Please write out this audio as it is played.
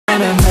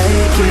gonna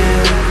make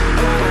it.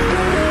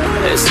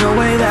 There's no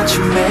way that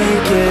you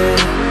make it.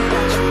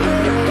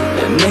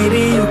 And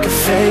maybe you can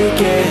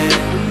fake it,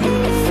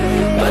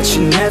 but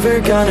you're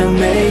never gonna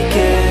make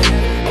it.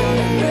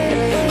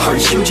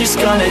 Aren't you just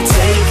gonna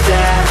take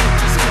that?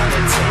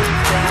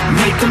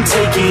 Make them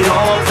take it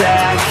all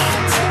back.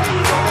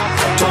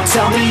 Don't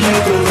tell me you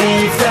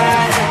believe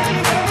that.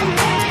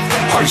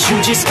 Aren't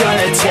you just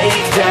gonna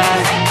take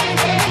that?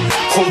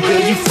 Or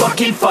will you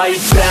fucking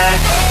fight back?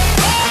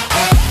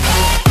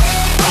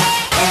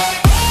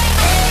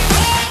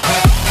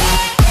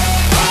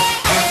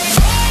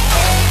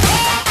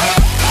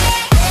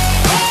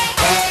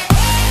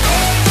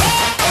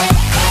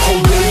 Or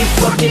will you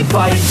fucking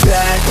fight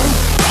back?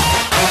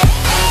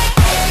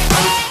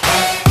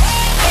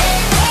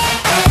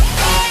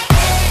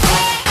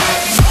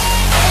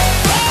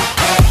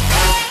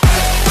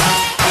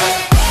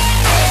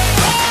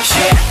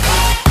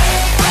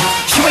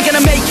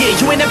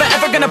 You ain't never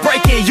ever gonna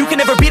break it. You can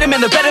never beat them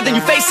and they're better than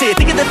you, face it.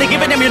 Thinking that they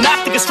give a damn, you're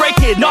not thinking straight,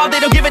 kid. No, they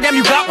don't give a damn,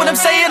 you got what I'm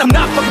saying? I'm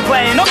not fucking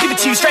playing, I'll give it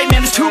to you straight,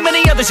 man. There's too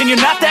many others and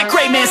you're not that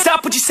great, man.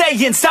 Stop what you're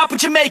saying, stop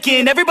what you're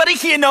making. Everybody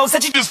here knows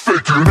that you just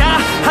faking.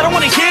 Nah, I don't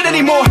wanna hear it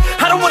anymore.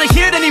 I don't wanna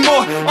hear it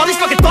anymore. All these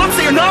fucking thoughts,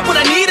 they are not what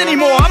I need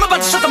anymore. I'm about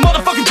to shut the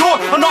motherfucking door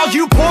on all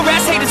you poor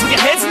ass haters with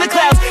your heads in the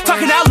clouds,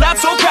 talking out loud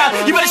so proud.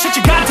 You better shut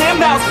your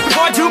goddamn mouth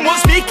before I do more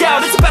speak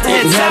out. It's about to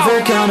head south. You're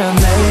never gonna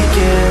make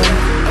it.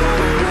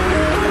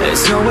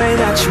 There's no way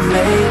that you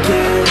make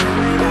it.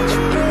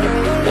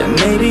 And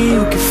maybe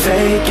you can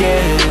fake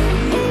it,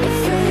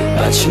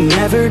 but you're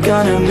never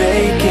gonna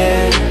make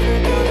it.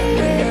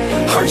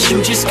 Aren't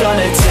you just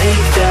gonna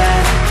take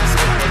that?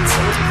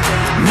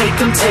 Make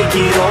them take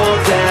it all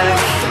back.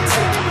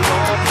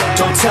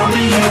 Don't tell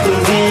me you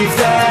believe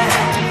that.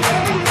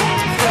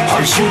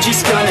 Aren't you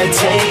just gonna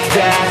take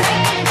that?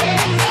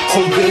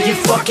 Or will you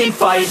fucking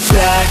fight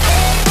back?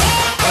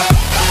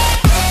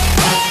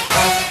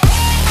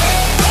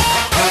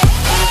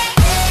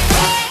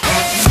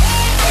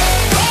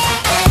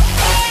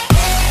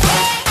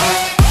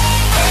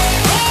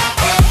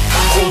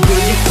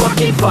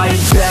 Fucking fight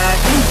back.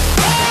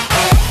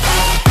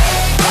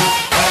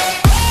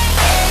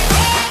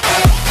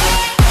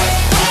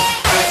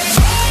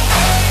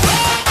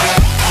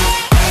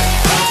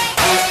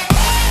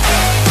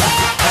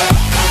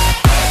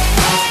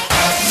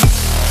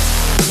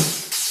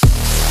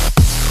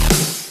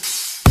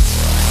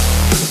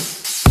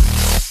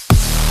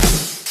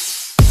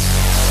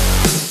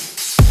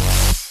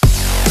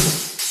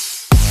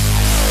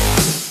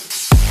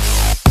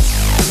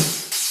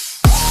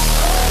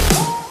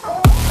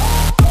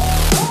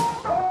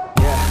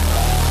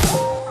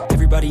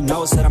 Everybody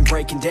knows that I'm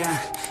breaking down.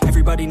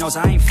 Everybody knows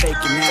I ain't faking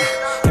now.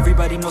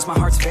 Everybody knows my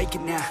heart's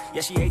faking now.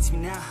 Yeah, she hates me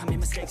now, I made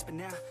mistakes, but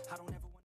now